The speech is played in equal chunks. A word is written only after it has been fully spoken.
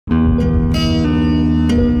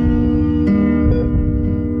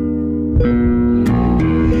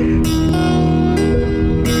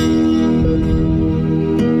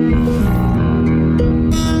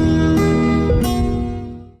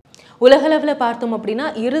நாட்களில் பார்த்தோம் அப்படின்னா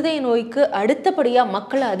இருதய நோய்க்கு அடுத்தபடியாக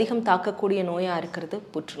மக்களை அதிகம் தாக்கக்கூடிய நோயாக இருக்கிறது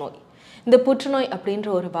புற்றுநோய். இந்த புற்றுநோய் அப்படின்ற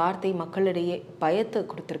ஒரு வார்த்தை மக்களிடையே பயத்தை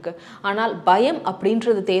கொடுத்துருக்கு. ஆனால் பயம்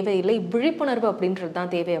அப்படின்றது தேவையில்லை, விழிப்புணர்வு அப்படின்றது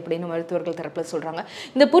தான் தேவை அப்படின்னு மருத்துவர்கள் தரப்பில் சொல்கிறாங்க.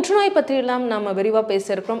 இந்த புற்றுநோய் பற்றியெல்லாம் நம்ம விரிவாக பேச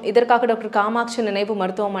இருக்கிறோம். இதற்காக டாக்டர் காமாட்சி நினைவு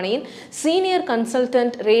மருத்துவமனையின் senior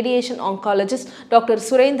consultant radiation oncologist doctor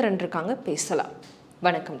Surendran இருக்காங்க. பேசலாம்.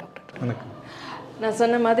 வணக்கம் டாக்டர். வணக்கம். நான்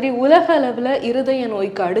சொன்ன மாதிரி உலக அளவில் இருதய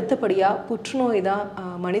நோய்க்கு அடுத்தபடியாக புற்றுநோய் தான்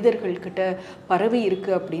மனிதர்கள்கிட்ட பரவி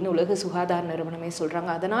இருக்குது அப்படின்னு உலக சுகாதார நிறுவனமே சொல்கிறாங்க.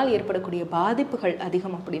 அதனால் ஏற்படக்கூடிய பாதிப்புகள்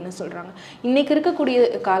அதிகம் அப்படின்னு சொல்கிறாங்க. இன்றைக்கி இருக்கக்கூடிய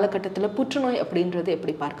காலகட்டத்தில் புற்றுநோய் அப்படின்றது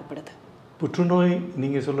எப்படி பார்க்கப்படுது? புற்றுநோய்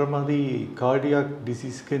நீங்கள் சொல்கிற மாதிரி கார்டியாக்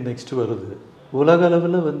டிசீஸ்க்கு நெக்ஸ்ட் வருது. உலக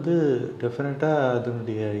அளவில் டெஃபினட்டாக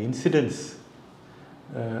அதனுடைய இன்சிடென்ஸ்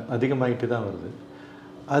அதிகமாகிட்டு தான் வருது.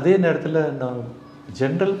 அதே நேரத்தில் நான்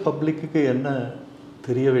ஜென்ரல் பப்ளிக்கு என்ன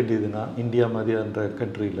தெரிய வேண்டியதுன்னா, இந்தியா மாதிரியான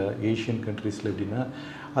கண்ட்ரியில், ஏஷியன் கண்ட்ரீஸில் எப்படின்னா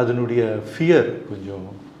அதனுடைய ஃபியர் கொஞ்சம்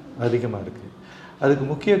அதிகமாக இருக்குது. அதுக்கு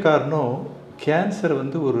முக்கிய காரணம் கேன்சர்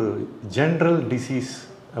ஒரு ஜென்ரல் டிசீஸ்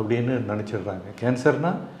அப்படின்னு நினச்சிடுறாங்க.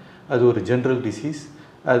 கேன்சர்னால் அது ஒரு ஜென்ரல் டிசீஸ்,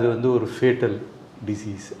 அது ஒரு ஃபேட்டல்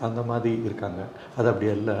டிசீஸ் அந்த மாதிரி இருக்காங்க. அது அப்படி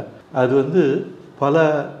அல்ல. அது பல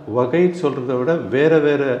வகை சொல்கிறத விட வேறு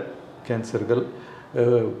வேறு கேன்சர்கள்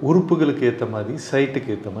உறுப்புகளுக்கு ஏற்ற மாதிரி,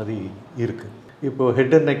 சைட்டுக்கு ஏற்ற மாதிரி இருக்குது. இப்போது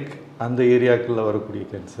ஹெட் அண்ட் நெக் அந்த ஏரியாக்களில் வரக்கூடிய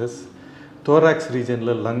கேன்சர்ஸ், தோராக்ஸ்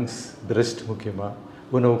ரீஜனில் லங்ஸ், பிரெஸ்ட், முக்கியமாக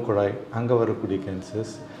உணவு குழாய் அங்கே வரக்கூடிய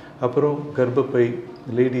கேன்சர்ஸ், அப்புறம் கர்ப்பப்பை,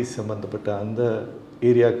 லேடிஸ் சம்மந்தப்பட்ட அந்த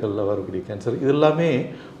ஏரியாக்களில் வரக்கூடிய கேன்சர், இதெல்லாமே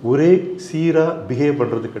ஒரே சீராக பிஹேவ்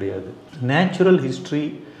பண்ணுறது கிடையாது. நேச்சுரல் ஹிஸ்ட்ரி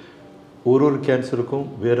ஒரு கேன்சருக்கும்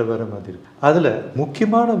வேறு வேறு மாதிரி இருக்குது. அதில்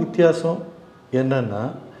முக்கியமான வித்தியாசம் என்னென்னா,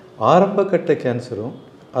 ஆரம்ப கட்ட கேன்சரும்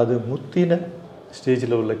அது முத்தின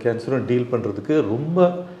ஸ்டேஜில் உள்ள கேன்சரும் டீல் பண்ணுறதுக்கு ரொம்ப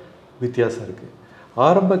வித்தியாசம் இருக்குது.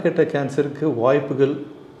 ஆரம்ப கட்ட கேன்சருக்கு வாய்ப்புகள்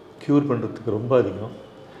க்யூர் பண்ணுறதுக்கு ரொம்ப அதிகம்.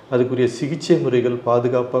 அதுக்குரிய சிகிச்சை முறைகள்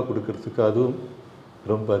பாதுகாப்பாக கொடுக்கறதுக்கு அதுவும்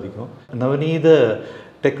ரொம்ப அதிகம். நவநீத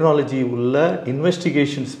டெக்னாலஜி உள்ள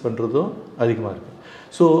இன்வெஸ்டிகேஷன்ஸ் பண்ணுறதும் அதிகமாக இருக்குது.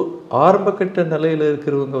 ஸோ ஆரம்பக்கட்ட நிலையில்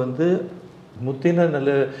இருக்கிறவங்க முத்தின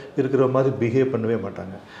நிலை இருக்கிற மாதிரி பிஹேவ் பண்ணவே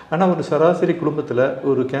மாட்டாங்க. ஆனால் ஒரு சராசரி குடும்பத்தில்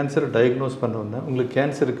ஒரு கேன்சரை டயக்னோஸ் பண்ணோன்னா, உங்களுக்கு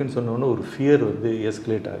கேன்சர் இருக்குதுன்னு சொன்னோன்னா ஒரு ஃபியர்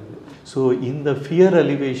எஸ்கலேட் ஆகுது. ஸோ இந்த ஃபியர்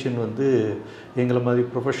அலிவேஷன் எங்களை மாதிரி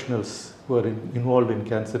professionals involve in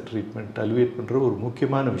cancer treatment alleviate பண்ணுற ஒரு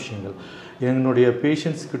முக்கியமான விஷயங்கள். என்னுடைய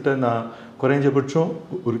பேஷண்ட்ஸ்கிட்ட நான் குறைஞ்சபட்சம்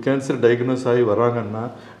ஒரு கேன்சர் டயக்னோஸ் ஆகி வராங்கன்னா,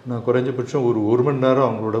 நான் குறைஞ்சபட்சம் ஒரு மணி நேரம்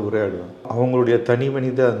அவங்களோட உரையாடுவேன். அவங்களுடைய தனி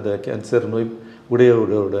மனித அந்த கேன்சர் நோய்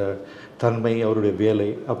உடையவரோட தன்மை, அவருடைய வேலை,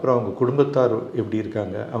 அப்புறம் அவங்க குடும்பத்தார் எப்படி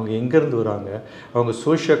இருக்காங்க, அவங்க எங்கேருந்து வராங்க, அவங்க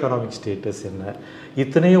சோஷியோ எக்கனாமிக் ஸ்டேட்டஸ் என்ன,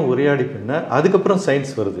 இத்தனையும் உரையாடி பண்ண அதுக்கப்புறம்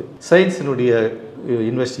சயின்ஸ் வருது. சயின்ஸினுடைய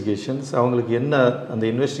இன்வெஸ்டிகேஷன்ஸ், அவங்களுக்கு என்ன அந்த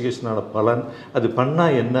இன்வெஸ்டிகேஷனோட பலன், அது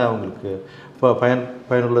பண்ணால் என்ன அவங்களுக்கு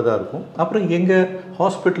பயனுள்ளதாக இருக்கும். அப்புறம் எங்கள்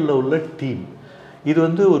ஹாஸ்பிட்டலில் உள்ள டீம்,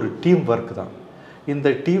 இது ஒரு டீம் ஒர்க் தான். இந்த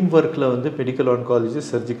டீம் ஒர்க்கில் medical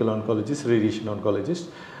oncologist, surgical oncologist, radiation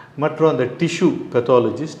oncologist மற்றும் அந்த டிஷ்யூ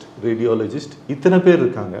பெத்தாலஜிஸ்ட், ரேடியாலஜிஸ்ட், இத்தனை பேர்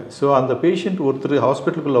இருக்காங்க. ஸோ அந்த பேஷண்ட் ஒருத்தர்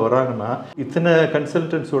ஹாஸ்பிட்டலுக்குள்ளே வராங்கன்னா இத்தனை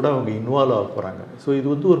கன்சல்டன்ஸோடு அவங்க இன்வால்வ் ஆக போகிறாங்க. ஸோ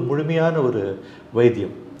இது ஒரு முழுமையான ஒரு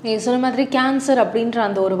வைத்தியம். நீங்கள் சொன்ன மாதிரி கேன்சர் அப்படின்ற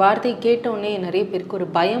அந்த ஒரு வார்த்தையை கேட்டோடனே நிறைய பேருக்கு ஒரு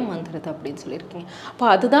பயம் வந்துடுது அப்படின்னு சொல்லியிருக்கீங்க. அப்போ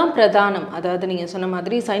அதுதான் பிரதானம். அதாவது நீங்கள் சொன்ன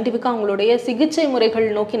மாதிரி சயின்டிஃபிக்காக அவங்களுடைய சிகிச்சை முறைகள்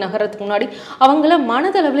நோக்கி நகரத்துக்கு முன்னாடி அவங்கள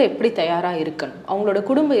மனதளவில் எப்படி தயாராக இருக்கணும், அவங்களோட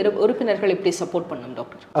குடும்ப உறுப்பினர்கள் எப்படி சப்போர்ட் பண்ணணும்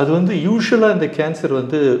டாக்டர்? அது யூஸ்வலாக இந்த கேன்சர்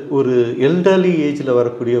ஒரு எல்டர்லி ஏஜில்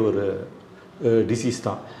வரக்கூடிய ஒரு டிசீஸ்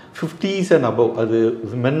தான். 50s அண்ட் அபவ், அது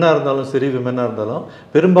மென்னாக இருந்தாலும் சரி, விமென்னாக இருந்தாலும்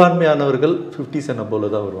பெரும்பான்மையானவர்கள் 50s அண்ட்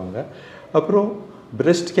அபவில் தான் வருவாங்க. அப்புறம்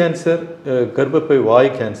பிரெஸ்ட் கேன்சர், கர்ப்பப்பை வாய்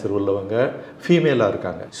கேன்சர் உள்ளவங்க ஃபீமேலாக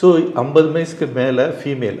இருக்காங்க. ஸோ 50 வயசுக்கு மேலே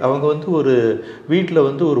ஃபீமேல், அவங்க ஒரு வீட்டில்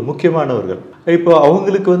ஒரு முக்கியமானவர்கள். இப்போ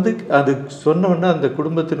அவங்களுக்கு அது சொன்னோன்னா அந்த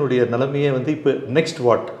குடும்பத்தினுடைய நிலைமையே இப்போ நெக்ஸ்ட்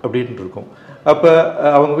வாட் அப்படின்னு இருக்கும். அப்போ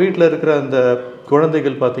அவங்க வீட்டில் இருக்கிற அந்த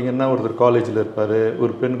குழந்தைகள் பார்த்திங்கன்னா, ஒருத்தர் காலேஜில் இருப்பார்,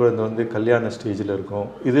 ஒரு பெண் குழந்தை கல்யாண ஸ்டேஜில் இருக்கும்.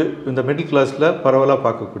 இது இந்த மிடில் கிளாஸில் பரவலாக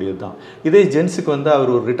பார்க்கக்கூடியது தான். இதே ஜென்ஸுக்கு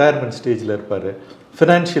அவர் ஒரு ரிட்டையர்மெண்ட் ஸ்டேஜில் இருப்பார்.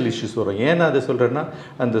 ஃபினான்ஷியல் இஷ்யூஸ் வரும். ஏன்னா அதை சொல்கிறேன்னா,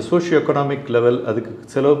 அந்த சோஷியோ எக்கனாமிக் லெவல், அதுக்கு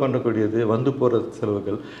செலவு பண்ணக்கூடியது, போகிற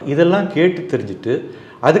செலவுகள், இதெல்லாம் கேட்டு தெரிஞ்சுட்டு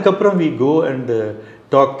அதுக்கப்புறம் வி கோ அண்ட்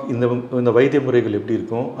டாக். இந்த வைத்திய முறைகள் எப்படி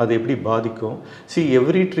இருக்கும், அது எப்படி பாதிக்கும்.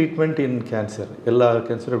 எவ்ரி ட்ரீட்மெண்ட் இன் கேன்சர், எல்லா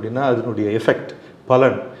கேன்சர் அப்படின்னா அதனுடைய எஃபெக்ட்,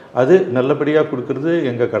 பலன், அது நல்லபடியாக கொடுக்கறது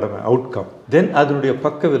எங்கள் கடமை, அவுட்கம். தென் அதனுடைய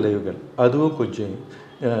பக்க விளைவுகள், அதுவும் கொஞ்சம்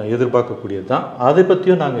எதிர்பார்க்கக்கூடியது தான். அதை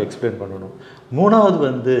பற்றியும் நாங்கள் எக்ஸ்பிளைன் பண்ணணும்.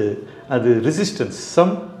 மூணாவது அது ரெசிஸ்டன்ஸ்.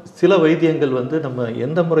 சில வைத்தியங்கள் நம்ம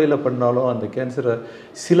எந்த முறையில் பண்ணாலும் அந்த கேன்சரை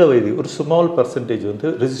சில வைத்தியம் ஒரு ஸ்மால் பர்சன்டேஜ்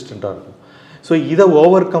ரெசிஸ்டண்ட்டாக இருக்கும். ஸோ இதை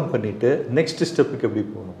ஓவர் கம் பண்ணிவிட்டு நெக்ஸ்ட் ஸ்டெப்புக்கு எப்படி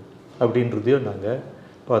போகணும் அப்படின்றதையும் நாங்கள்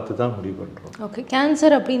பார்த்து தான் முடிவு பண்ணுறோம். ஓகே,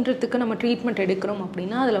 கேன்சர் அப்படின்றதுக்கு நம்ம ட்ரீட்மெண்ட் எடுக்கிறோம்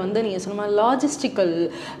அப்படின்னா அதில் வந்து நீங்கள் சொன்ன மாதிரி லாஜிஸ்டிக்கல்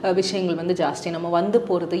விஷயங்கள் வந்து ஜாஸ்தி. நம்ம வந்து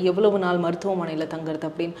போகிறது, எவ்வளவு நாள் மருத்துவமனையில் தங்குறது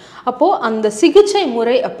அப்படின்னு. அப்போது அந்த சிகிச்சை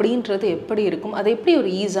முறை அப்படின்றது எப்படி இருக்கும், அதை எப்படி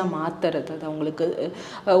ஒரு ஈஸியாக மாற்றுறது, அது அவங்களுக்கு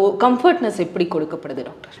கம்ஃபர்ட்னஸ் எப்படி கொடுக்கப்படுது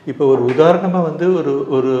டாக்டர்? இப்போ ஒரு உதாரணமாக வந்து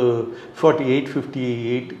ஒரு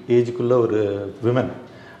 48-58 ஏஜுக்குள்ள ஒரு விமன்,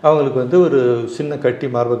 அவங்களுக்கு வந்து ஒரு சின்ன கட்டி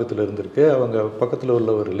மார்பகத்தில் இருந்திருக்கு. அவங்க பக்கத்தில்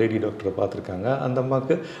உள்ள ஒரு லேடி டாக்டரை பார்த்துருக்காங்க. அந்த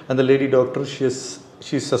அம்மாவுக்கு அந்த lady doctor she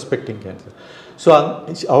is suspecting cancer. So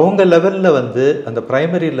அவங்க லெவலில் வந்து அந்த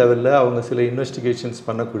ப்ரைமரி லெவலில் அவங்க சில இன்வெஸ்டிகேஷன்ஸ்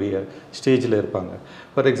பண்ணக்கூடிய ஸ்டேஜில் இருப்பாங்க.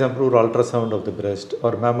 ஃபார் எக்ஸாம்பிள் ஒரு அல்ட்ராசவுண்ட் ஆஃப் த பிரெஸ்ட்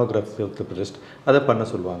ஒரு மேமோகிராஃபி ஆஃப் த பிரெஸ்ட் அதை பண்ண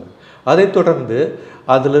சொல்லுவாங்க. அதை தொடர்ந்து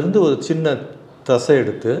அதிலிருந்து ஒரு சின்ன தசை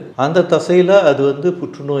எடுத்து அந்த தசையில் அது வந்து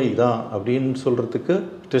புற்றுநோய் தான் அப்படின்னு சொல்கிறதுக்கு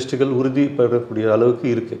டெஸ்ட்டுகள் உறுதிப்படக்கூடிய அளவுக்கு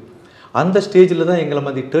இருக்குது. அந்த ஸ்டேஜில் தான் எங்களை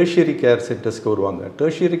மாதிரி டெர்ஷியரி கேர் சென்டர்ஸ்க்கு வருவாங்க.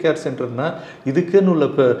 டெர்ஷியரி கேர் சென்டர்னால் இதுக்குன்னு உள்ள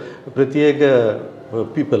பிரத்யேக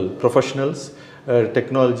பீப்புள், ப்ரொஃபஷனல்ஸ்,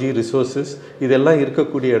 டெக்னாலஜி, ரிசோர்ஸஸ் இதெல்லாம்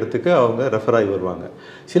இருக்கக்கூடிய இடத்துக்கு அவங்க ரெஃபர் ஆகி வருவாங்க.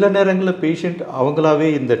 சில நேரங்களில் பேஷண்ட் அவங்களாவே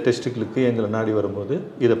இந்த டெஸ்ட்டுகளுக்கு எங்களை நாடி வரும்போது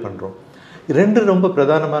இதை பண்ணுறோம். ரெண்டு ரொம்ப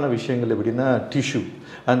பிரதானமான விஷயங்கள் எப்படின்னா டிஷ்யூ.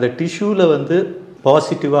 அந்த டிஷ்யூவில் வந்து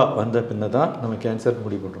பாசிட்டிவாக வந்த பின்ன தான் நம்ம கேன்சர்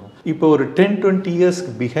முடிவு பண்ணுறோம். இப்போ ஒரு 10-20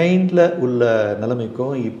 இயர்ஸ்க்கு பிஹைண்டில் உள்ள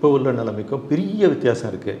நிலைமைக்கும் இப்போ உள்ள நிலைமைக்கும் பெரிய வித்தியாசம்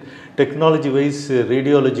இருக்குது. Technology wise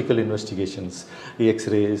ரேடியோலஜிக்கல் investigations,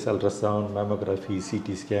 X-rays, ultrasound, mammography,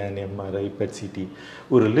 CT scan, MRI, bed CD,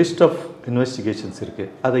 ஒரு லிஸ்ட் ஆஃப் இன்வெஸ்டிகேஷன்ஸ்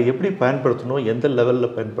இருக்குது. அதை எப்படி பயன்படுத்தணும், எந்த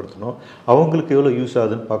லெவலில் பயன்படுத்தணும், அவங்களுக்கு எவ்வளோ யூஸ்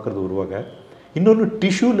ஆகுதுன்னு பார்க்குறது உருவாங்க. இன்னொன்று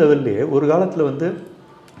டிஷ்யூ லெவல்லே ஒரு காலத்தில் வந்து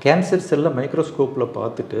கேன்சர் செல்லை மைக்ரோஸ்கோப்பில்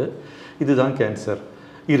பார்த்துட்டு இதுதான் கேன்சர்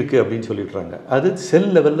இருக்குது அப்படின்னு சொல்லிடுறாங்க. அது செல்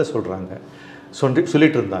லெவலில்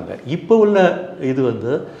சொல்லிட்டு இருந்தாங்க. இப்போ உள்ள இது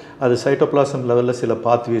வந்து அது சைட்டோபிளாசம் லெவலில் சில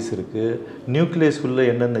பாத்வேஸ் இருக்குது, நியூக்ளியஸ் உள்ள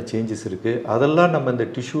என்னென்ன சேஞ்சஸ் இருக்குது, அதெல்லாம் நம்ம இந்த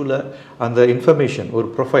டிஷ்யூவில் அந்த இன்ஃபர்மேஷன், ஒரு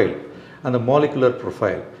ப்ரொஃபைல், அந்த மாலிகுலர்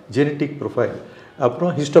ப்ரொஃபைல், ஜெனட்டிக் ப்ரொஃபைல்,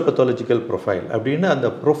 அப்புறம் ஹிஸ்டோபத்தாலஜிக்கல் ப்ரொஃபைல் அப்படின்னு அந்த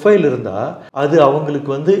ப்ரொஃபைல் இருந்தால் அது அவங்களுக்கு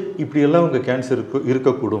வந்து இப்படியெல்லாம் உங்கள் கேன்சர்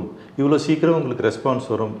இருக்கக்கூடும், இவ்வளோ சீக்கிரம் உங்களுக்கு ரெஸ்பான்ஸ்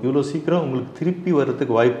வரும், இவ்வளோ சீக்கிரம் உங்களுக்கு திருப்பி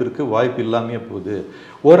வர்றதுக்கு வாய்ப்பு இருக்குது, வாய்ப்பு இல்லாமையே போகுது.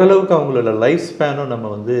 ஓரளவுக்கு அவங்களோட லைஃப் ஸ்பேனும்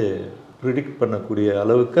நம்ம வந்து ப்ரிடிக்ட் பண்ணக்கூடிய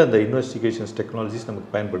அளவுக்கு அந்த இன்வெஸ்டிகேஷன்ஸ் டெக்னாலஜிஸ்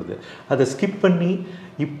நமக்கு பயன்படுது. அதை ஸ்கிப் பண்ணி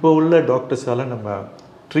இப்போ உள்ள டாக்டர்ஸால் நம்ம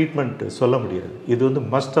ட்ரீட்மெண்ட் சொல்ல முடியாது. இது வந்து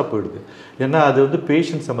மஸ்ட்டாக போயிடுது. ஏன்னா அது வந்து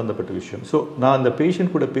பேஷண்ட் சம்மந்தப்பட்ட விஷயம். ஸோ நான் அந்த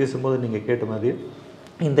பேஷண்ட் கூட பேசும்போது நீங்கள் கேட்ட மாதிரி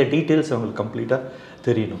இந்த டீட்டெயில்ஸ் அவங்களுக்கு கம்ப்ளீட்டாக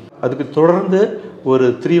தெரியணும். அதுக்கு தொடர்ந்து ஒரு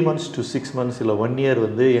 3 months to 6 months இல்லை 1 year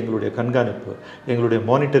வந்து எங்களுடைய கண்காணிப்பு, எங்களுடைய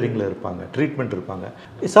மானிட்டரிங்கில் இருப்பாங்க, ட்ரீட்மெண்ட் இருப்பாங்க.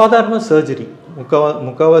 சாதாரண சர்ஜரி,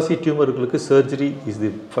 முக்கால்வாசி டியூமர்களுக்கு surgery is the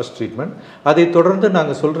first treatment. அதை தொடர்ந்து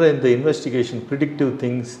நாங்கள் சொல்கிற இந்த இன்வெஸ்டிகேஷன், ப்ரிடிக்டிவ்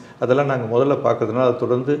திங்ஸ் அதெல்லாம் நாங்கள் முதல்ல பார்க்கறதுனால அதை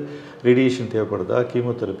தொடர்ந்து ரேடியேஷன் தேவைப்படுதா,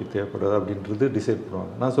 கீமோதெரப்பி தேவைப்படுதா அப்படின்றது டிசைட்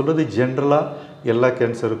பண்ணுவாங்க. நான் சொல்கிறது ஜென்ரலாக எல்லா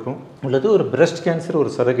கேன்சருக்கும் உள்ளது. ஒரு பிரெஸ்ட் கேன்சர்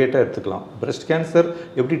ஒரு சரகேட்டாக எடுத்துக்கலாம். பிரெஸ்ட் கேன்சர்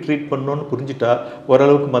எப்படி ட்ரீட் பண்ணணும்னு புரிஞ்சுட்டா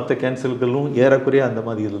ஓரளவுக்கு மற்ற கேன்சர்களும் ஏறக்குறைய அந்த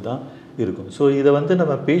மாதிரி இது தான் இருக்கும். ஸோ இதை வந்து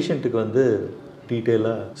நம்ம பேஷண்ட்டுக்கு வந்து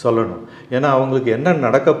டீட்டெயிலாக சொல்லணும். ஏன்னா அவங்களுக்கு என்ன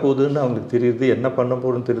நடக்க போகுதுன்னு அவங்களுக்கு தெரியுது, என்ன பண்ண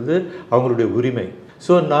போகுதுன்னு தெரியுது, அவங்களுடைய உரிமை.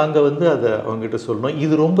 ஸோ நாங்கள் வந்து அதை அவங்ககிட்ட சொல்லணும்.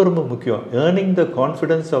 இது ரொம்ப ரொம்ப முக்கியம். Earning the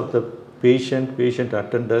confidence of the patient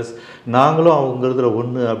attenders, நாங்களும் அவங்கிறதுல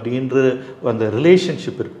ஒன்று அப்படின்ற அந்த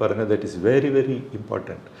ரிலேஷன்ஷிப் இருக்கு பாருங்கள், that is very very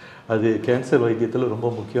important. அது கேன்சர் வைத்தியத்தில் ரொம்ப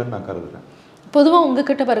முக்கியம்னு நான் கருதுகிறேன். பொதுவாக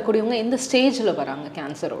உங்ககிட்ட வரக்கூடியவங்க எந்த ஸ்டேஜில் வராங்க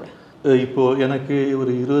கேன்சரோட? இப்போது எனக்கு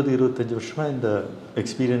ஒரு 20-25 வருஷமாக இந்த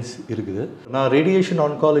எக்ஸ்பீரியன்ஸ் இருக்குது. நான் ரேடியேஷன்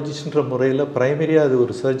ஆன்காலஜிஸ்ட்ன்ற முறையில் ப்ரைமரியாக அது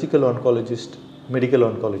ஒரு சர்ஜிக்கல் ஆன்காலஜிஸ்ட், மெடிக்கல்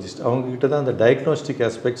ஆன்காலஜிஸ்ட், அவங்கக்கிட்ட தான் அந்த டயக்னோஸ்டிக்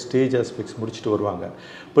ஆஸ்பெக்ட்ஸ், ஸ்டேஜ் ஆஸ்பெக்ட்ஸ் முடிச்சுட்டு வருவாங்க.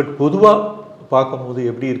 பட் பொதுவாக பார்க்கும்போது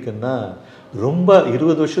எப்படி இருக்குன்னா ரொம்ப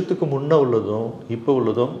 20 வருஷத்துக்கு முன்னே உள்ளதும் இப்போ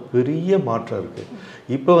உள்ளதும் பெரிய மாற்றம் இருக்குது.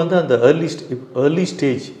 இப்போ வந்து அந்த ஏர்லி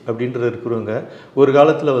ஸ்டேஜ் அப்படின்ற இருக்கிறவங்க ஒரு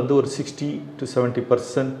காலத்தில் வந்து ஒரு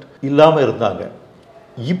 60-70% இல்லாமல் இருந்தாங்க.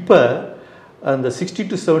 இப்போ அந்த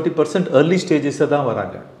 60-70% ஏர்லி ஸ்டேஜஸை தான்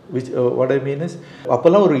வராங்க. வாட் ஐ மீன் இஸ்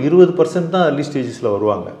அப்போல்லாம் ஒரு 20% தான் ஏர்லி ஸ்டேஜஸில்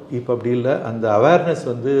வருவாங்க. இப்போ அப்படி இல்லை. அந்த அவேர்னஸ்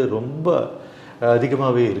வந்து ரொம்ப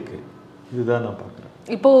அதிகமாகவே இருக்குது. இதுதான் நான் பார்க்குறேன்.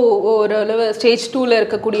 இப்போது ஓரளவு ஸ்டேஜ் 2ல்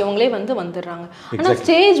இருக்கக்கூடியவங்களே வந்துடுறாங்க. ஆனால்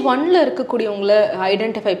ஸ்டேஜ் 1ல் இருக்கக்கூடியவங்கள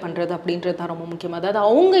ஐடென்டிஃபை பண்ணுறது அப்படின்றது தான் ரொம்ப முக்கியம். அதாவது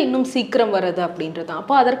அவங்க இன்னும் சீக்கிரம் வர்றது அப்படின்றது தான்.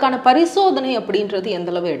 அப்போ அதற்கான பரிசோதனை அப்படின்றது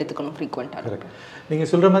எந்தளவு எடுத்துக்கணும் ஃப்ரீக்வெண்ட்டாக? கரெக்ட். நீங்கள்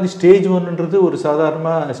சொல்கிற மாதிரி ஸ்டேஜ் 1ன்றது ஒரு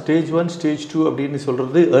சாதாரணமாக ஸ்டேஜ் 1 ஸ்டேஜ் 2 அப்படின்னு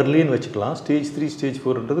சொல்கிறது ஏர்லின்னு வச்சுக்கலாம். ஸ்டேஜ் 3 ஸ்டேஜ்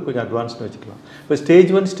 4ன்றது கொஞ்சம் அட்வான்ஸ்னு வச்சுக்கலாம். இப்போ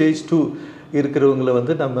ஸ்டேஜ் 1 ஸ்டேஜ் 2 இருக்கிறவங்களை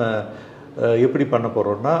வந்து நம்ம எப்படி பண்ண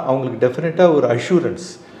போகிறோம்னா அவங்களுக்கு டெஃபினட்டாக ஒரு அஷூரன்ஸ்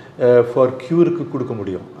ஃபார் க்யூருக்கு கொடுக்க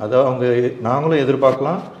முடியும். அதாவது நாங்களும்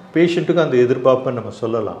எதிர்பார்க்கலாம், பேஷண்ட்டுக்கு அந்த எதிர்பார்ப்பை நம்ம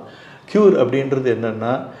சொல்லலாம். க்யூர் அப்படின்றது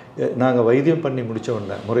என்னென்னா, நாங்கள் வைத்தியம் பண்ணி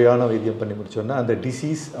முடித்தோடனே, முறையான வைத்தியம் பண்ணி முடித்தோடனே அந்த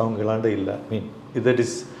டிசீஸ் அவங்களாண்ட இல்லை, தட்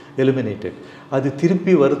இஸ் எலிமினேட்டட். அது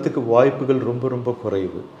திருப்பி வரத்துக்கு வாய்ப்புகள் ரொம்ப ரொம்ப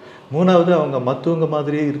குறைவு. மூணாவது, அவங்க மற்றவங்க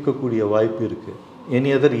மாதிரியே இருக்கக்கூடிய வாய்ப்பு இருக்குது.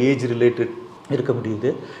 எனி அதர் ஏஜ் ரிலேட்டட் இருக்க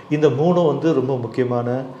முடியுது. இந்த மூணும் வந்து ரொம்ப முக்கியமான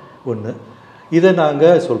ஒன்று. இதை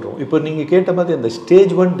நாங்கள் சொல்கிறோம். இப்போ நீங்கள் கேட்ட மாதிரி அந்த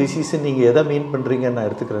ஸ்டேஜ் 1 டிசீஸை நீங்கள் எதை மீன் பண்ணுறீங்கன்னு நான்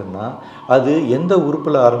எடுத்துக்கிறேன்னா, அது எந்த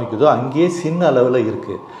உறுப்பில் ஆரம்பிக்குதோ அங்கேயே சின்ன அளவில்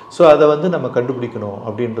இருக்குது. ஸோ அதை வந்து நம்ம கண்டுபிடிக்கணும்.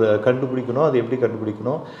 அது எப்படி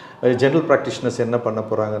கண்டுபிடிக்கணும்? ஜெனரல் ப்ராக்டிஷனர்ஸ் என்ன பண்ண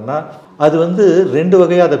போகிறாங்கன்னா, அது வந்து 2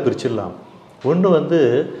 வகையாக அதை பிரிச்சிடலாம். ஒன்று வந்து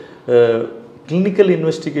கிளினிக்கல்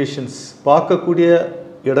இன்வெஸ்டிகேஷன்ஸ் பார்க்கக்கூடிய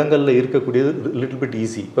இடங்களில் இருக்கக்கூடியது லிட்டில் பிட்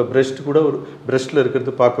ஈஸி. இப்போ பிரெஸ்ட் கூட ஒரு பிரெஸ்ட்டில்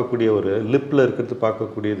இருக்கிறது பார்க்கக்கூடிய, ஒரு லிப்பில் இருக்கிறது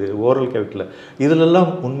பார்க்கக்கூடியது, ஓரல் கேவிட்டியில்,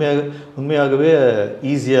 இதிலெல்லாம் உண்மையாகவே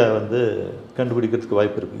ஈஸியாக வந்து கண்டுபிடிக்கிறதுக்கு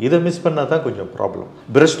வாய்ப்பு இருக்குது. இதை மிஸ் பண்ணால் தான் கொஞ்சம் ப்ராப்ளம்.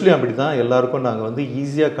 பிரெஸ்ட்லேயும் அப்படி தான். எல்லாருக்கும் நாங்கள் வந்து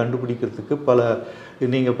ஈஸியாக கண்டுபிடிக்கிறதுக்கு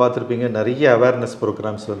நீங்கள் பார்த்துருப்பீங்க, நிறைய அவேர்னஸ்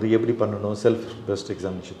ப்ரோக்ராம்ஸ் வந்து எப்படி பண்ணணும், செல்ஃப் பிரெஸ்ட்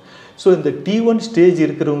எக்ஸாமினேஷன். ஸோ இந்த T1 ஸ்டேஜ்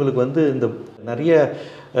இருக்கிறவங்களுக்கு வந்து இந்த நிறைய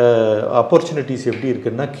ஆப்பர்ச்சுனிட்டிஸ் எப்படி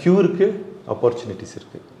இருக்குன்னா, க்யூருக்கு ஆப்பர்ச்சுனிட்டிஸ்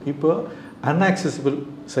இருக்குது. இப்போ அன்ஆக்சசிபிள்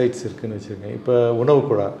சைட்ஸ் இருக்குதுன்னு வச்சுக்கோங்க. இப்போ உணவு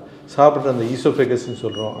கூட சாப்பிட்ற அந்த ஈசோஃபேகஸ்ன்னு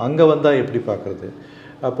சொல்கிறோம், அங்கே வந்தால் எப்படி பார்க்குறது.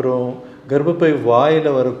 அப்புறம் கர்ப்பப்பை வாயில்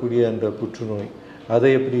வரக்கூடிய அந்த புற்றுநோய், அதை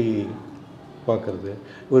எப்படி பார்க்குறது.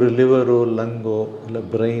 ஒரு லிவரோ லங்கோ இல்லை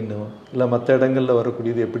பிரெயினோ இல்லை மற்ற இடங்களில்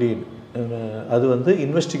வரக்கூடியது எப்படி, அது வந்து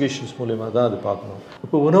இன்வெஸ்டிகேஷன்ஸ் மூலயமா தான் அது பார்க்கணும்.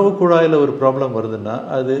 இப்போ உணவு குழாயில் ஒரு ப்ராப்ளம் வருதுன்னா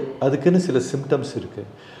அதுக்குன்னு சில சிம்டம்ஸ் இருக்குது.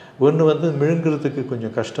 ஒன்று வந்து விழுங்குறதுக்கு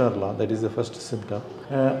கொஞ்சம் கஷ்டம் இருக்கலாம், that is the first symptom.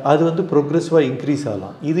 அது வந்து ப்ரோக்ரெசிவாக இன்க்ரீஸ்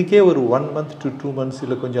ஆகலாம். இதுக்கே ஒரு 1 month to 2 months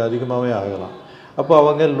இல்லை கொஞ்சம் அதிகமாகவே ஆகலாம். அப்போ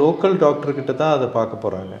அவங்க லோக்கல் டாக்டர்கிட்ட தான் அதை பார்க்க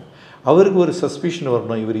போகிறாங்க. அவருக்கு ஒரு சஸ்பிஷன்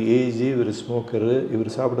வரணும், இவர் ஏஜ், இவர் ஸ்மோக்கரு, இவர்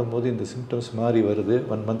சாப்பிடும்போது இந்த சிம்டம்ஸ் மாறி வருது,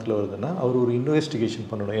 1 monthல வருதுன்னா அவர் ஒரு இன்வெஸ்டிகேஷன்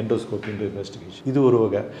பண்ணணும், எண்டோஸ்கோப்பின்ற இன்வெஸ்டிகேஷன். இது ஒரு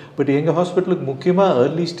வகை. பட் எங்கள் ஹாஸ்பிட்டலுக்கு முக்கியமாக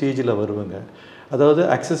ஏர்லி ஸ்டேஜில் வருவாங்க. அதாவது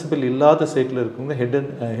அக்சசிபிள் இல்லாத சைட்டில் இருக்கவங்க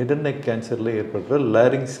ஹெட் அண்ட் நெக் கேன்சரில் ஏற்படுற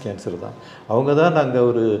லாரிங்ஸ் கேன்சர் தான். அவங்க தான் நாங்கள்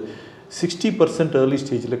ஒரு 60% ஏர்லி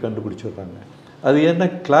ஸ்டேஜில் கண்டுபிடிச்சிடுறாங்க. அது என்ன,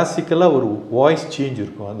 கிளாசிக்கலாக ஒரு வாய்ஸ் சேஞ்ச்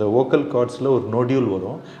இருக்கும். அந்த வோக்கல் கார்ட்ஸில் ஒரு நோடியூல்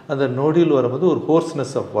வரும். அந்த நோடியூல் வரும்போது ஒரு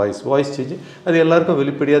ஹோர்ஸ்னஸ் ஆஃப் வாய்ஸ் சேஞ்ச், அது எல்லாருக்கும்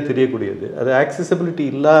வெளிப்படையாக தெரியக்கூடியது. அது ஆக்சசிபிலிட்டி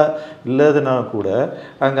இல்லாதனா கூட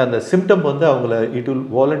அங்கே அந்த சிம்டம் வந்து அவங்கள it will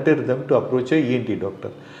volunteer them to approach ENT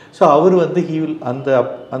doctor. So அவர் வந்து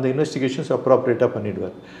அந்த இன்வெஸ்டிகேஷன்ஸ் அப்ராப்ரேட்டாக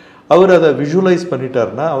பண்ணிவிடுவார். அவர் அதை விஷுவலைஸ்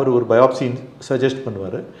பண்ணிட்டாருன்னா அவர் ஒரு பயாப்சி சஜஸ்ட்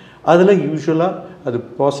பண்ணுவார். அதில் யூஸ்வலாக அது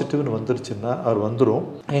பாசிட்டிவ்னு வந்துருச்சுன்னா அவர் வந்துடும்,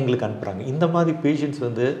 எங்களுக்கு அனுப்புகிறாங்க. இந்த மாதிரி பேஷண்ட்ஸ்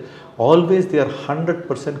வந்து ஆல்வேஸ் தே ஆர்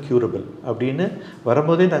 100% க்யூரபிள் அப்படின்னு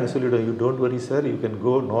வரும்போதே நாங்கள் சொல்லிவிடுவோம், you don't worry sir, you can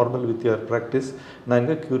go normal with your practice,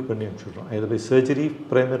 நாங்கள் க்யூர் பண்ணி அனுப்பிச்சுடுறோம். இதில் சர்ஜரி,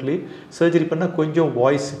 ப்ரைமர்லி சர்ஜரி பண்ணால் கொஞ்சம்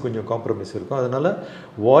வாய்ஸ் கொஞ்சம் காம்ப்ரமைஸ் இருக்கும். அதனால்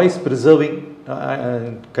voice preserving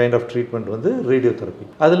kind of treatment வந்து ரேடியோ தெரப்பி.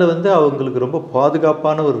 அதில் வந்து அவங்களுக்கு ரொம்ப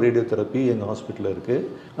பாதுகாப்பான ஒரு ரேடியோ தெரப்பி எங்கள் ஹாஸ்பிட்டலில் இருக்குது.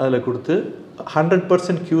 அதில் கொடுத்து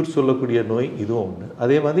 100% க்யூர் சொல்லக்கூடிய நோய் இதுவும் ஒன்று.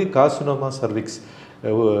 அதே மாதிரி கார்சினோமா சர்விக்ஸ்,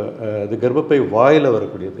 அது கர்ப்பப்பை வாயில்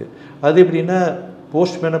வரக்கூடியது. அது எப்படின்னா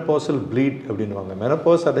போஸ்ட் மெனப்பாசல் ப்ளீட் அப்படின்வாங்க.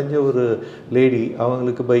 மெனப்பாஸ் அடைஞ்ச ஒரு லேடி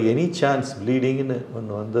அவங்களுக்கு பை எனி சான்ஸ் ப்ளீடிங்னு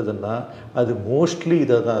ஒன்று வந்ததுன்னா அது மோஸ்ட்லி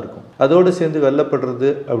இதாக தான் இருக்கும். அதோடு சேர்ந்து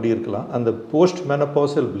வெள்ளப்படுறது அப்படி இருக்கலாம். அந்த போஸ்ட்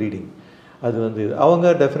மெனப்பாசல் ப்ளீடிங் அது வந்து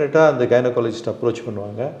அவங்க டெஃபினட்டாக அந்த கைனகாலஜிஸ்ட் அப்ரோச்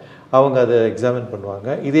பண்ணுவாங்க. அவங்க அதை எக்ஸாமின் பண்ணுவாங்க.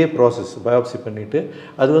 இதே ப்ராசஸ் பயாப்சி பண்ணிவிட்டு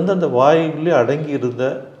அது வந்து அந்த வாயிலே அடங்கி இருந்த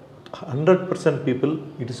 100% people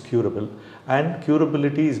it is curable, and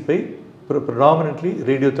curability is by predominantly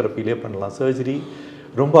radiotherapy பண்ணலாம். சர்ஜரி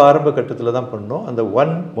ரொம்ப ஆரம்ப கட்டத்தில் தான் பண்ணோம். அந்த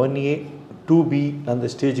 1A 2B அந்த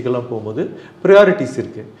ஸ்டேஜுக்கெல்லாம் போகும்போது ப்ரையாரிட்டிஸ்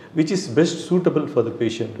இருக்குது, which is best suitable for the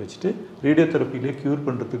patient வச்சுட்டு ரேடியோதெரப்பிலே க்யூர்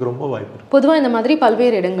பண்ணுறதுக்கு ரொம்ப வாய்ப்பு இருக்குது. பொதுவாக இந்த மாதிரி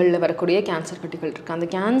பல்வேறு இடங்களில் வரக்கூடிய கேன்சர் கட்டிகள் இருக்குது. அந்த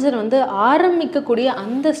கேன்சர் வந்து ஆரம்பிக்கக்கூடிய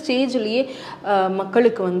அந்த ஸ்டேஜ்லேயே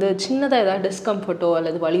மக்களுக்கு வந்து சின்னதாக ஏதாவது டிஸ்கம்ஃபர்ட்டோ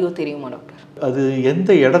அல்லது வலியோ தெரியுமா டாக்டர்? அது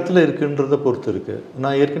எந்த இடத்துல இருக்குன்றதை பொறுத்து இருக்குது.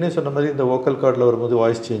 நான் ஏற்கனவே சொன்ன மாதிரி இந்த வோக்கல் கார்டில் வரும்போது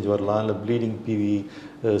வாய்ஸ் சேஞ்ச் வரலாம், இல்லை ப்ளீடிங் பிவி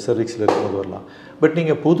சர்விக்ஸில் இருக்கும்போது வரலாம். பட்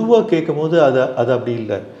நீங்கள் பொதுவாக கேட்கும் போது அது அப்படி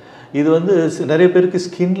இல்லை. இது வந்து நிறைய பேருக்கு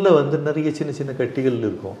ஸ்கின்ல வந்து நிறைய சின்ன சின்ன கட்டிகள்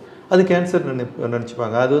இருக்கும், அது கேன்சர்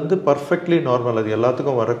நினச்சிப்பாங்க. அது வந்து பர்ஃபெக்ட்லி நார்மல், அது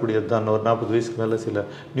எல்லாத்துக்கும் வரக்கூடியது தான். ஒரு 40 வயசுக்கு மேலே சில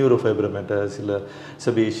நியூரோஃபைப்ரோமேட்டா, சில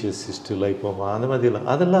சபேஷியஸ் சிஸ்ட், லைப்போமா, அந்த மாதிரிலாம்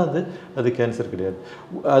அதெல்லாம் வந்து அது கேன்சர் கிடையாது.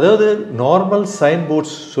 அதாவது நார்மல் சைன்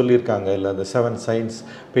போர்ட்ஸ் சொல்லியிருக்காங்க இல்லை, அந்த 7 சைன்ஸ்,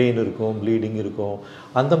 பெயின் இருக்கும், ப்ளீடிங் இருக்கும்,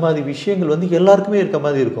 அந்த மாதிரி விஷயங்கள் வந்து எல்லாருக்குமே இருக்க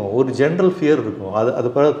மாதிரி இருக்கும். ஒரு ஜென்ரல் ஃபியர் இருக்கும். அதை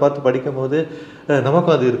பார்த்து படிக்கும் போது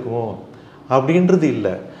நமக்கும் அது இருக்குமோ அப்படின்றது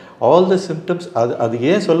இல்லை. ஆல் த சிம்டம்ஸ் அது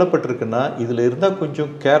ஏன் சொல்லப்பட்டிருக்குன்னா, இதில் இருந்தால்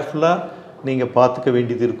கொஞ்சம் கேர்ஃபுல்லாக நீங்கள் பார்த்துக்க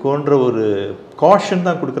வேண்டியது இருக்குன்ற ஒரு காஷன்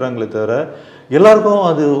தான் கொடுக்குறாங்களே தவிர எல்லாருக்கும்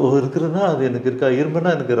அது இருக்குதுன்னா அது எனக்கு இருக்கா,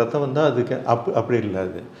 இரும்புனா எனக்கு ரத்தம் வந்தால் அதுக்கு அப்படி இல்லை.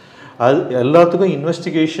 அது எல்லாத்துக்கும்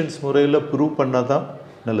இன்வெஸ்டிகேஷன்ஸ் முறையில் ப்ரூவ் பண்ணால் தான்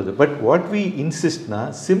நல்லது. But what we இன்சிஸ்ட்னா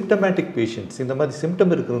symptomatic patients, இந்த மாதிரி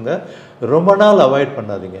சிம்டம் இருக்கிறவங்க ரொம்ப நாள் அவாய்ட்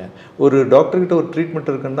பண்ணாதீங்க. ஒரு டாக்டர்கிட்ட ஒரு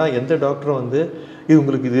ட்ரீட்மெண்ட் இருக்குன்னா எந்த டாக்டரும் வந்து இது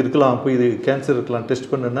உங்களுக்கு இது இருக்கலாம், அப்போ இது கேன்சர் இருக்கலாம்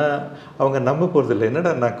டெஸ்ட் பண்ணுன்னா அவங்க நம்ப போகிறது இல்லை.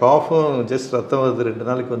 என்னடா நான் காஃபும் ஜஸ்ட் ரத்தம் வருது 2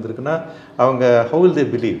 நாளைக்கு வந்திருக்குன்னா அவங்க how will they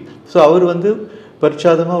believe? So அவர் வந்து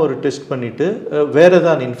பரிச்சாதமாக ஒரு டெஸ்ட் பண்ணிவிட்டு வேறு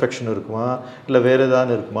ஏதாவது இன்ஃபெக்ஷன் இருக்குமா இல்லை வேறு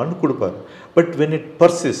ஏதாவது இருக்குமான்னு கொடுப்பார். பட் வென் இட்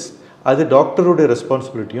பர்சிஸ், அது டாக்டருடைய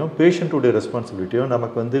ரெஸ்பான்சிபிலிட்டியும் பேஷண்ட்டுடைய ரெஸ்பான்சிபிலிட்டியும்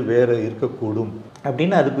நமக்கு வந்து வேறு இருக்கக்கூடும்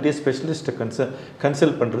அப்படின்னு அதுக்குரிய ஸ்பெஷலிஸ்ட்டை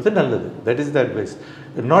கன்சல்ட் பண்ணுறது நல்லது. That is the advice.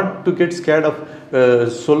 Not to get scared of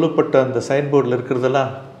சொல்லப்பட்ட அந்த சைன்போர்டில்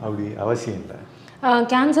இருக்கிறதெல்லாம் அப்படி அவசியம் இல்லை.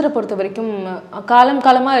 கேன்சரை பொறுத்த வரைக்கும்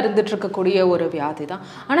காலமாக இருந்துட்டு இருக்கக்கூடிய ஒரு வியாதி தான்.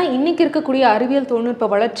 ஆனால் இன்றைக்கி இருக்கக்கூடிய அறிவியல் தொழில்நுட்ப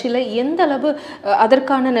வளர்ச்சியில் எந்த அளவு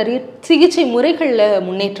அதற்கான நிறைய சிகிச்சை முறைகளில்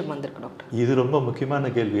முன்னேற்றம் வந்திருக்கு டாக்டர்? இது ரொம்ப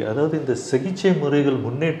முக்கியமான கேள்வி. அதாவது இந்த சிகிச்சை முறைகள்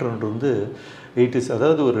முன்னேற்றம்ன்றது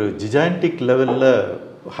அதாவது ஒரு ஜிஜான்டிக் லெவலில்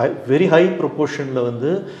வெரி ஹை ப்ரொப்போர்ஷனில் வந்து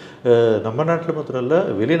நம்ம நாட்டில் மாத்திரம் இல்லை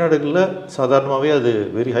வெளிநாடுகளில் சாதாரணமாகவே அது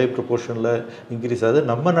வெரி ஹை ப்ரொப்போர்ஷனில் இன்க்ரீஸ் ஆகுது.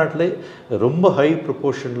 நம்ம நாட்டில் ரொம்ப high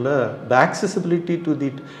ப்ரொப்போர்ஷனில் the accessibility to the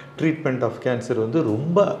treatment of cancer வந்து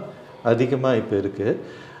ரொம்ப அதிகமாக இப்போ இருக்குது.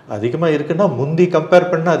 அதிகமாக இருக்குன்னா முந்தி கம்பேர்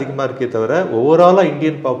பண்ணால் அதிகமாக இருக்கே தவிர ஓவராலாக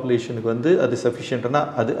இந்தியன் பாப்புலேஷனுக்கு வந்து அது சஃபிஷியன்ட்னா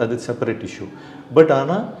அது செப்பரேட் இஷ்யூ. பட்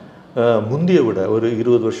ஆனால் முந்திய விட ஒரு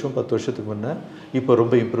 20 வருஷம் 10 வருஷத்துக்கு முன்னே இப்போ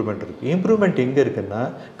ரொம்ப இம்ப்ரூவ்மெண்ட் இருக்குது. இம்ப்ரூவ்மெண்ட் எங்கே இருக்குன்னா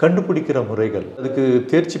கண்டுபிடிக்கிற முறைகள், அதுக்கு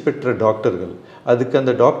தேர்ச்சி பெற்ற டாக்டர்கள், அதுக்கு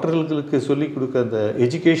அந்த டாக்டர்களுக்கு சொல்லிக் கொடுக்க அந்த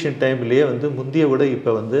எஜுகேஷன் டைம்லேயே வந்து முந்திய விட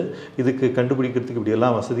இப்போ வந்து இதுக்கு கண்டுபிடிக்கிறதுக்கு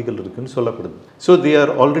இப்படியெல்லாம் வசதிகள் இருக்குதுன்னு சொல்லப்படுது. So they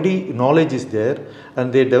are already knowledge is there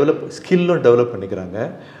and they develop ஸ்கில்லும் develop பண்ணிக்கிறாங்க.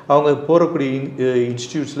 அவங்க போகக்கூடிய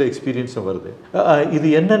இன்ஸ்டியூட்ஸில் எக்ஸ்பீரியன்ஸும் வருது. இது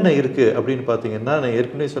என்னென்ன இருக்குது அப்படின்னு பார்த்தீங்கன்னா நான்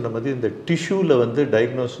ஏற்கனவே சொன்ன மாதிரி இந்த டிஷ்யூவில் வந்து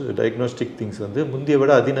டயக்னோஸ்டிக் திங்ஸ் வந்து முந்தைய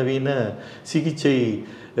விட அதிநவீன சிகிச்சை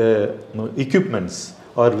equipments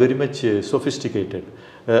are very much sophisticated.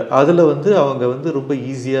 அதில் வந்து அவங்க வந்து ரொம்ப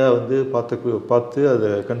ஈஸியாக வந்து பார்த்து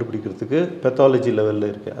அதை கண்டுபிடிக்கிறதுக்கு பெத்தாலஜி லெவலில்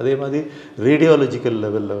இருக்குது. அதே மாதிரி ரேடியாலஜிக்கல்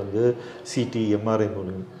லெவலில் வந்து சிடி எம்ஆர்ஐ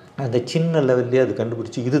மூலம் அந்த சின்ன லெவல்லே அது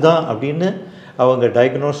கண்டுபிடிச்சி இதுதான் அப்படின்னு அவங்க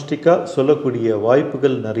டயக்னோஸ்டிக்காக சொல்லக்கூடிய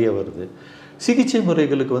வாய்ப்புகள் நிறைய வருது. சிகிச்சை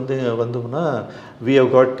முறைகளுக்கு வந்தோம்னா வி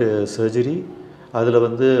ஹவ் காட் சர்ஜரி. அதில்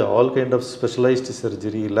வந்து all kind of specialised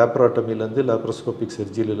surgery, லேப்ராட்டமிலேருந்து laparoscopic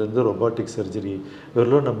சர்ஜரியிலேருந்து robotic surgery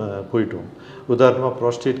இவரெல்லாம் நம்ம போயிட்டோம். உதாரணமாக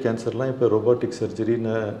ப்ராஸ்டேட் கேன்சர்லாம் இப்போ ரொபாட்டிக்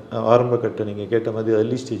சர்ஜரின்னு ஆரம்ப கட்ட நீங்கள் கேட்ட மாதிரி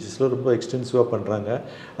ஏர்லி ஸ்டேஜஸில் ரொம்ப எக்ஸ்டென்சிவாக பண்ணுறாங்க.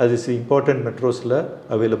 அது இம்பார்ட்டன்ட் மெட்ரோஸில்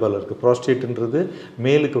அவைலபிளாக இருக்குது. ப்ராஸ்டேட்டுன்றது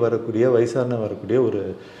மேலுக்கு வரக்கூடிய வரக்கூடிய ஒரு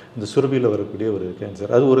இந்த சுரபியில் வரக்கூடிய ஒரு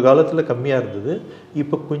கேன்சர். அது ஒரு காலத்தில் கம்மியாக இருந்தது,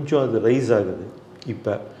 இப்போ கொஞ்சம் அது ரைஸ் ஆகுது.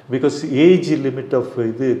 இப்போ because age limit of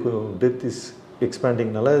death is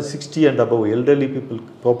எக்ஸ்பேண்டிங்னால 60 and above elderly people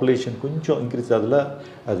population கொஞ்சம் இன்க்ரீஸ் ஆகுதுல,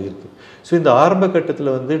 அது இருக்குது. ஸோ இந்த ஆரம்ப கட்டத்தில்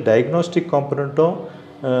வந்து டயக்னாஸ்டிக் காம்பனண்ட்டும்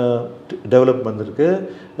டெவலப் வந்திருக்கு,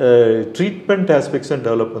 ட்ரீட்மெண்ட் ஆஸ்பெக்ட்ஸும்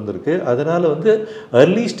டெவலப் வந்திருக்கு. அதனால் வந்து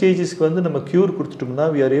ஏர்லி ஸ்டேஜஸ்க்கு வந்து நம்ம க்யூர் கொடுத்துட்டோம்னா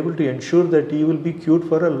we are able to ensure that you will be cured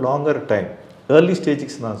for a longer time. Early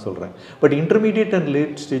ஸ்டேஜுக்கு நான் சொல்கிறேன். பட் இன்டர்மீடியட் அண்ட்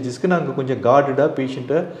லேட் ஸ்டேஜஸ்க்கு நாங்கள் கொஞ்சம் கார்டடாக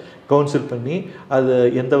பேஷண்ட்டை கவுன்சில் பண்ணி அது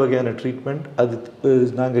எந்த வகையான ட்ரீட்மெண்ட் அது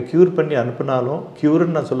நாங்கள் க்யூர் பண்ணி அனுப்பினாலும்,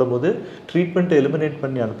 க்யூர்ன்னு நான் சொல்லும் போது ட்ரீட்மெண்ட்டை எலிமினேட்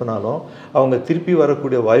பண்ணி அனுப்பினாலும் அவங்க திருப்பி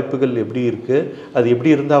வரக்கூடிய வாய்ப்புகள் எப்படி இருக்குது, அது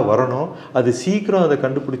எப்படி இருந்தால் வரணும், அது சீக்கிரம் அதை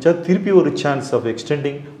கண்டுபிடிச்சா திருப்பி ஒரு சான்ஸ் ஆஃப்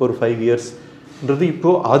எக்ஸ்டெண்டிங் ஒரு 5 yearsன்றது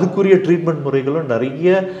இப்போது அதுக்குரிய ட்ரீட்மெண்ட் முறைகளும் நிறைய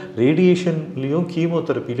ரேடியேஷன்லேயும்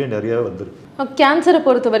கீமோதெரப்பிலையும் நிறையா வந்திருக்கு. கேன்சரை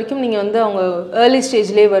பொறுத்த வரைக்கும் நீங்கள் வந்து அவங்க ஏர்லி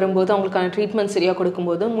ஸ்டேஜ்லேயே வரும்போது அவங்களுக்கான ட்ரீட்மெண்ட் சரியாக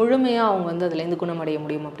கொடுக்கும்போது முழுமையாக அவங்க வந்து அதுலேருந்து குணமடைய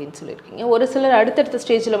முடியும் அப்படின்னு சொல்லியிருக்கீங்க. ஒரு சிலர் அடுத்தடுத்த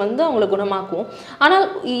ஸ்டேஜில் வந்து அவங்கள குணமாக்குவோம். ஆனால்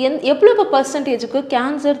எவ்வளவு பர்சன்டேஜுக்கு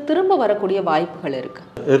கேன்சர் திரும்ப வரக்கூடிய வாய்ப்புகள் இருக்குது?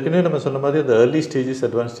 ஏற்கனவே நம்ம சொன்ன மாதிரி அந்த ஏர்லி ஸ்டேஜஸ்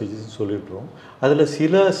அட்வான்ஸ் ஸ்டேஜஸ் சொல்லிடுறோம். அதில்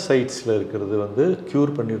சில சைட்ஸில் இருக்கிறது வந்து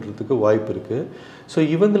க்யூர் பண்ணிடுறதுக்கு வாய்ப்பு இருக்குது. ஸோ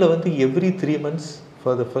இவங்களை வந்து every 3 months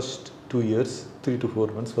for the first 2 years, 3 to 4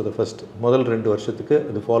 months for the first முதல் 2 வருஷத்துக்கு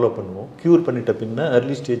அது ஃபாலோ பண்ணுவோம். க்யூர் பண்ணிட்ட பின்னா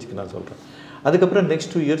ஏர்லி ஸ்டேஜுக்கு நான் சொல்கிறேன். அதுக்கப்புறம்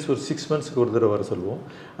நெக்ஸ்ட் 2 years ஒரு 6 monthsக்கு ஒரு தடவை வர சொல்லுவோம்.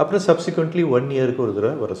 அப்புறம் சப்சிக்வெண்ட்லி 1 yearக்கு ஒரு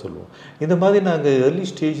தடவை வர சொல்லுவோம். இந்த மாதிரி நாங்கள் ஏர்லி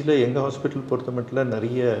ஸ்டேஜில் எங்கள் ஹாஸ்பிட்டல் பொறுத்த மட்டும்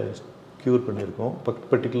நிறைய க்யூர் பண்ணியிருக்கோம்.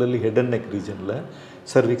 பர்டிகுலர்லி ஹெட் அண்ட் நெக் ரீஜனில்,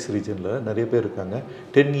 சர்விக்ஸ் ரீஜனில் நிறைய பேர் இருக்காங்க.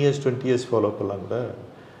 10 years 20 years ஃபாலோ பண்ணலாம் கூட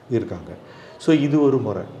இருக்காங்க. ஸோ இது ஒரு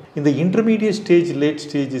முறை. இந்த இன்டர்மீடியட் ஸ்டேஜ் லேட்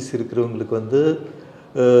ஸ்டேஜஸ் இருக்கிறவங்களுக்கு வந்து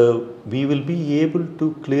we will be able to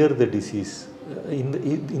clear the disease.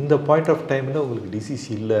 இந்த பாயிண்ட் ஆஃப் டைமில் உங்களுக்கு டிசீஸ்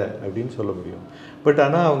இல்லை அப்படின்னு சொல்ல முடியும். பட்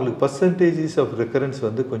ஆனால் அவங்களுக்கு பர்சன்டேஜஸ் ஆஃப் ரெக்கரன்ஸ்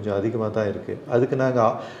வந்து கொஞ்சம் அதிகமாக தான் இருக்குது. அதுக்கு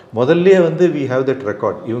நாங்கள் முதல்ல வந்து வி ஹேவ் தட்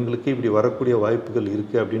ரெக்கார்ட், இவங்களுக்கு இப்படி வரக்கூடிய வாய்ப்புகள்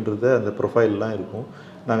இருக்குது அப்படின்றத அந்த ப்ரொஃபைல்லாம் இருக்கும்.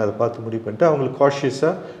 நாங்கள் அதை பார்த்து முடிவு பண்ணிட்டு அவங்களுக்கு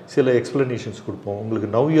காஷியஸாக சில எக்ஸ்ப்ளனேஷன்ஸ் கொடுப்போம்.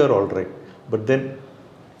 உங்களுக்கு now you are all right, but then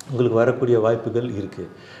உங்களுக்கு வரக்கூடிய வாய்ப்புகள் இருக்குது.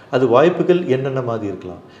 அது வாய்ப்புகள் என்னென்ன மாதிரி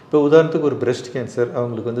இருக்கலாம். இப்போ உதாரணத்துக்கு ஒரு பிரெஸ்ட் கேன்சர்,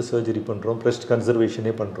 அவங்களுக்கு வந்து சர்ஜரி பண்ணுறோம், பிரெஸ்ட்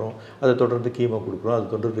கன்சர்வேஷனே பண்ணுறோம், அதை தொடர்ந்து கீமோ கொடுக்குறோம், அதை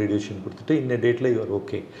தொடர்ந்து ரேடியேஷன் கொடுத்துட்டு இந்த டேட்டில் யூஆர்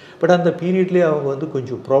ஓகே. பட் அந்த பீரியட்லேயே அவங்க வந்து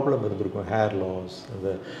கொஞ்சம் ப்ராப்ளம் இருந்திருக்கும், ஹேர் லாஸ், அந்த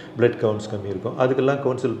பிளட் கவுண்ட்ஸ் கம்மி இருக்கும், அதுக்கெல்லாம்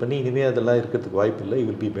கவுன்சில் பண்ணி இனிமேல் அதெல்லாம் இருக்கிறதுக்கு வாய்ப்பு இல்லை, யூ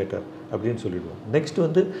வில் பி பெட்டர் அப்படின்னு சொல்லிடுவோம். நெக்ஸ்ட்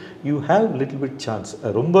வந்து you have little bit chance.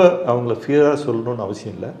 ரொம்ப அவங்கள ஃபியராக சொல்லணும்னு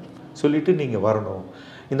அவசியம் இல்லை, சொல்லிவிட்டு நீங்கள் வரணும்.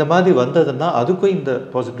 இந்த மாதிரி வந்ததுன்னா அதுக்கும் இந்த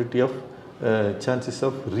பாசிபிலிட்டி ஆஃப் சான்சஸ்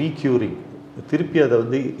ஆஃப் ரீக்யூரிங், திருப்பி அதை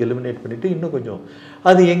வந்து எலிமினேட் பண்ணிவிட்டு இன்னும் கொஞ்சம்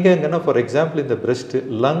அது எங்கெங்கன்னா, ஃபார் எக்ஸாம்பிள் இந்த breast,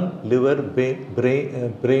 lung, liver,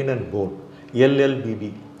 brain and phone,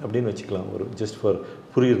 எல்எல்பிபி அப்படின்னு வச்சுக்கலாம், ஒரு ஜஸ்ட் ஃபார்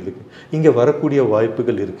புரியுறதுக்கு. இங்கே வரக்கூடிய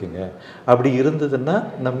வாய்ப்புகள் இருக்குங்க. அப்படி இருந்ததுன்னா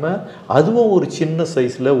நம்ம அதுவும் ஒரு சின்ன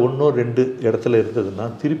சைஸில் 1-2 இடத்துல இருந்ததுன்னா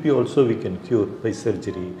திருப்பி also we can cure by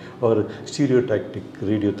surgery ஒரு ஸ்டீரியோடாக்டிக்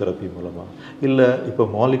ரேடியோ தெரப்பி மூலமாக. இல்லை இப்போ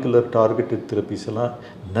மாலிகுலர் டார்கெட்டட் தெரப்பிஸ் எல்லாம்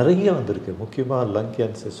நிறைய வந்திருக்கு. முக்கியமாக லங்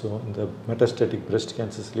கேன்சர்ஸும் இந்த மெட்டாஸ்டாட்டிக் பிரெஸ்ட்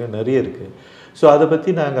கேன்சர்ஸ்லேயும் நிறைய இருக்குது. ஸோ அதை பற்றி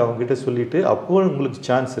நாங்கள் அவங்ககிட்ட சொல்லிவிட்டு அப்போ உங்களுக்கு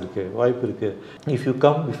சான்ஸ் இருக்குது, வாய்ப்பு இருக்குது, if you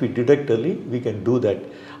come, if you detect early we can do that.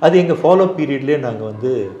 அது எங்கள் ஃபாலோ பீரியட்லேயே நாங்கள்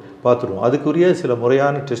வந்து பார்த்துருவோம். அதுக்குரிய சில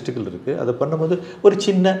முறையான டெஸ்ட்டுகள் இருக்குது. அதை பண்ணும்போது ஒரு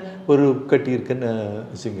சின்ன ஒரு கட்டி இருக்குன்னு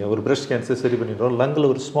வச்சுங்க, ஒரு பிரெஸ்ட் கேன்சர் சரி பண்ணிடுறோம், லங்கில்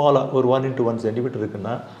ஒரு ஸ்மாலாக ஒரு 1 சென்டிமீட்டர்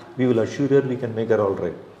இருக்குன்னா we will assure we can make her all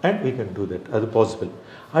right and we can do that. அது பாசிபிள்.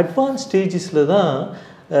 அட்வான்ஸ் ஸ்டேஜஸில் தான்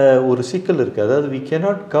ஒரு சிக்கல் இருக்குது. அதாவது we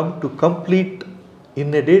cannot come to complete in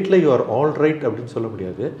a date you are all right அப்படின்னு சொல்ல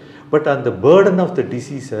முடியாது. பட் அந்த பேர்டன் ஆஃப் த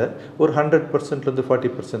டிசீஸை ஒரு 100%லேருந்து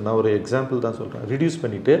 40%, நான் ஒரு எக்ஸாம்பிள் தான் சொல்கிறேன், ரிடியூஸ்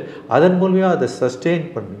பண்ணிவிட்டு அதன் மூலமாக அதை சஸ்டெயின்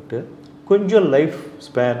பண்ணிவிட்டு கொஞ்சம் லைஃப்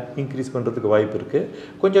ஸ்பேன் இன்க்ரீஸ் பண்ணுறதுக்கு வாய்ப்பு இருக்குது.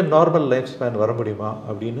 கொஞ்சம் நார்மல் லைஃப் ஸ்பேன் வர முடியுமா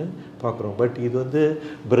அப்படின்னு பார்க்குறோம். பட் இது வந்து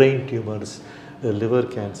brain tumours, liver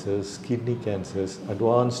cancers, kidney cancers,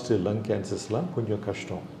 advanced lung கேன்சர்ஸ்லாம் கொஞ்சம்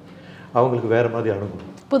கஷ்டம், அவங்களுக்கு வேறு மாதிரி அணுகும்.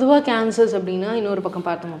 பொதுவாக கேன்சர்ஸ் அப்படின்னா இன்னொரு பக்கம்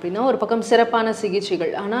பார்த்தோம் அப்படின்னா ஒரு பக்கம் சிறப்பான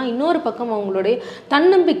சிகிச்சைகள், ஆனால் இன்னொரு பக்கம் அவங்களுடைய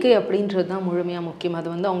தன்னம்பிக்கை அப்படின்றது தான் முழுமையாக முக்கியம். அது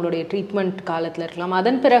வந்து அவங்களுடைய ட்ரீட்மெண்ட் காலத்தில் இருக்கலாம்,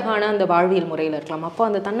 அதன் பிறகான அந்த வாழ்வியல் முறையில் இருக்கலாம். அப்போ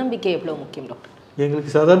அந்த தன்னம்பிக்கை எவ்வளோ முக்கியம் டாக்டர்?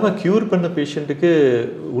 எங்களுக்கு சாதாரணமாக க்யூர் பண்ண பேஷண்ட்டுக்கு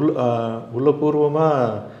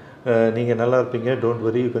உள்ளபூர்வமாக நீங்கள் நல்லா இருப்பீங்க, don't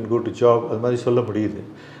worry, you can go to job, அது மாதிரி சொல்ல முடியுது.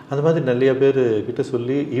 அந்த மாதிரி நிறைய பேர் கிட்ட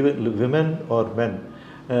சொல்லி even women are men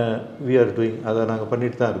we are doing, அதை நாங்கள்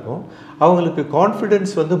பண்ணிட்டு தான் இருக்கோம். அவங்களுக்கு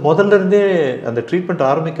கான்ஃபிடென்ஸ் வந்து முதல்ல இருந்தே அந்த ட்ரீட்மெண்ட்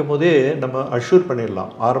ஆரம்பிக்கும் போதே நம்ம அஷ்யூர்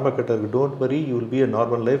பண்ணிடலாம். ஆரம்ப கட்டருக்கு don't worry, you will be a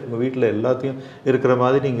normal life, உங்கள் வீட்டில் எல்லாத்தையும் இருக்கிற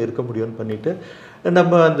மாதிரி நீங்கள் இருக்க முடியும்னு பண்ணிவிட்டு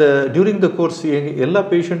நம்ம அந்த டியூரிங் த கோர்ஸ் எல்லா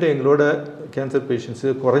பேஷண்ட்டும் எங்களோட கேன்சர் பேஷண்ட்ஸு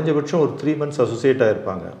குறைஞ்சபட்சம் ஒரு 3 months அசோசியேட்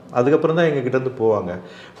ஆகிருப்பாங்க. அதுக்கப்புறம் தான் எங்ககிட்டேருந்து போவாங்க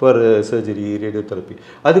ஃபார் சர்ஜரி, ரேடியோ தெரப்பி.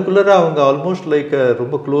 அதுக்குள்ளே அவங்க ஆல்மோஸ்ட் லைக்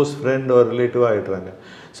ரொம்ப க்ளோஸ் ஃப்ரெண்ட் ஒரு ரிலேட்டிவாக ஆகிடுறாங்க.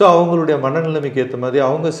 ஸோ அவங்களுடைய மனநிலைமைக்கு ஏற்ற மாதிரி,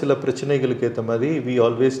 அவங்க சில பிரச்சனைகளுக்கு ஏற்ற மாதிரி we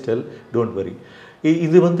always tell don't worry.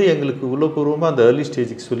 இது வந்து எங்களுக்கு உள்ளபூர்வமாக அந்த ஏர்லி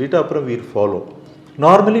ஸ்டேஜுக்கு சொல்லிவிட்டு அப்புறம் வீர் ஃபாலோ.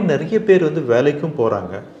 நார்மலி நிறைய பேர் வந்து வேலைக்கும்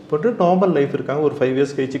போகிறாங்க, பட் நார்மல் லைஃப் இருக்காங்க. ஒரு 5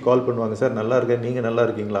 years கழிச்சு கால் பண்ணுவாங்க, சார் நல்லா இருக்கேன், நீங்கள் நல்லா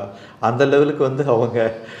இருக்கீங்களா, அந்த லெவலுக்கு வந்து அவங்க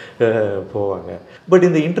போவாங்க. பட்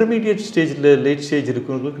இந்த இன்டர்மீடியட் ஸ்டேஜில் லேட் ஸ்டேஜ்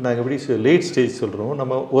இருக்கிறவங்களுக்கு நாங்கள் எப்படி லேட் ஸ்டேஜ் சொல்கிறோம்,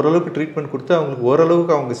 நம்ம ஓரளவுக்கு ட்ரீட்மெண்ட் கொடுத்து அவங்களுக்கு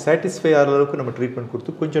ஓரளவுக்கு அவங்க சாட்டிஸ்ஃபை ஆகிற அளவுக்கு நம்ம ட்ரீட்மெண்ட்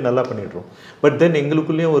கொடுத்து கொஞ்சம் நல்லா பண்ணிடுறோம். பட் தென்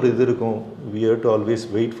எங்களுக்குள்ளேயும் ஒரு இது இருக்கும், we have to always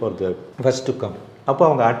wait for the first to come. அப்போ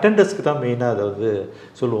அவங்க அட்டெண்டர்ஸ்க்கு தான் மெயினாக அதை வந்து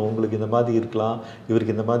சொல்லுவோம், உங்களுக்கு இந்த மாதிரி இருக்கலாம்,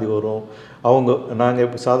 இவருக்கு இந்த மாதிரி வரும். அவங்க நாங்கள்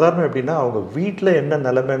இப்போ சாதாரண எப்படின்னா அவங்க வீட்டில் என்ன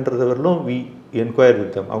நிலைமைன்றது வரலும் வி என்கொயர்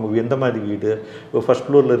வித் தம். அவங்க எந்த மாதிரி வீடு, இப்போ ஃபஸ்ட்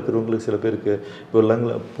ஃப்ளோரில் இருக்கிறவங்களுக்கு சில பேருக்கு இப்போ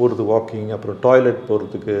லங்கில் போகிறது வாக்கிங், அப்புறம் டாய்லெட்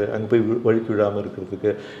போகிறதுக்கு, அங்கே போய் வழுக்கி விடாமல்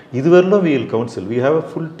இருக்கிறதுக்கு, இது வரலும் we will council. We have a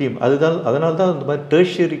full team. அதனால தான் இந்த மாதிரி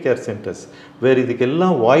டெர்ஷியரி கேர் சென்டர்ஸ் வேறு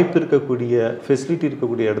இதுக்கெல்லாம் வாய்ப்பு இருக்கக்கூடிய ஃபெசிலிட்டி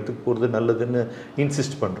இருக்கக்கூடிய இடத்துக்கு போகிறது நல்லதுன்னு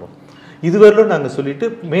இன்சிஸ்ட் பண்ணுறோம். இதுவரையிலும் நாங்கள் சொல்லிவிட்டு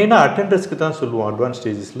மெயினாக அட்டெண்டர்ஸ்க்கு தான் சொல்லுவோம். அட்வான்ஸ்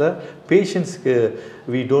ஸ்டேஜஸில் பேஷண்ட்ஸ்க்கு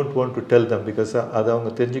we don't want to tell them, because அதை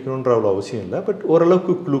அவங்க தெரிஞ்சுக்கணுன்ற அவ்வளோ அவசியம் இல்லை. பட்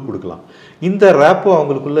ஓரளவுக்கு க்ளூ கொடுக்கலாம். இந்த ரேப்போ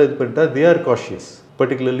அவங்களுக்குள்ளே இது பண்ணிட்டா they are cautious.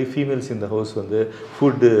 Particularly females இந்த ஹவுஸ் வந்து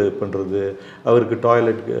ஃபுட்டு பண்ணுறது, அவருக்கு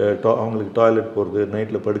அவங்களுக்கு டாய்லெட் போகிறது,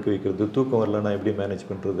 நைட்டில் படுக்க வைக்கிறது, தூக்கம் வரலன்னா எப்படி மேனேஜ்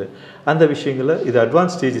பண்ணுறது, அந்த விஷயங்களை இது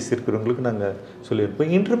அட்வான்ஸ் ஸ்டேஜஸ் இருக்கிறவங்களுக்கு நாங்கள்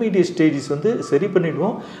சொல்லியிருப்போம். இன்டர்மீடியட் ஸ்டேஜஸ் வந்து சரி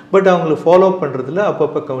பண்ணிவிடுவோம், பட் அவங்கள ஃபாலோ பண்ணுறதுல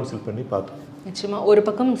அப்பப்போ கவுன்சில் பண்ணி பார்த்தோம். நிச்சயமாக ஒரு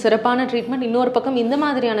பக்கம் சிறப்பான ட்ரீட்மெண்ட், இன்னொரு பக்கம் இந்த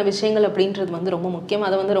மாதிரியான விஷயங்கள் அப்படின்றது வந்து ரொம்ப முக்கியம்.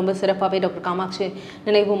 அதை வந்து ரொம்ப சிறப்பாகவே டாக்டர் காமாட்சி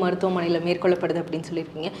நினைவு மருத்துவமனையில் மேற்கொள்ளப்படுது அப்படின்னு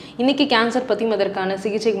சொல்லியிருக்கீங்க. இன்றைக்கி கேன்சர் பற்றியும் அதற்கான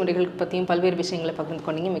சிகிச்சை முறைகள் பற்றியும் பல்வேறு விஷயங்களை பகிர்ந்து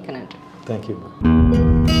கொண்டீங்க. மிக்க நன்றி. தேங்க்யூ.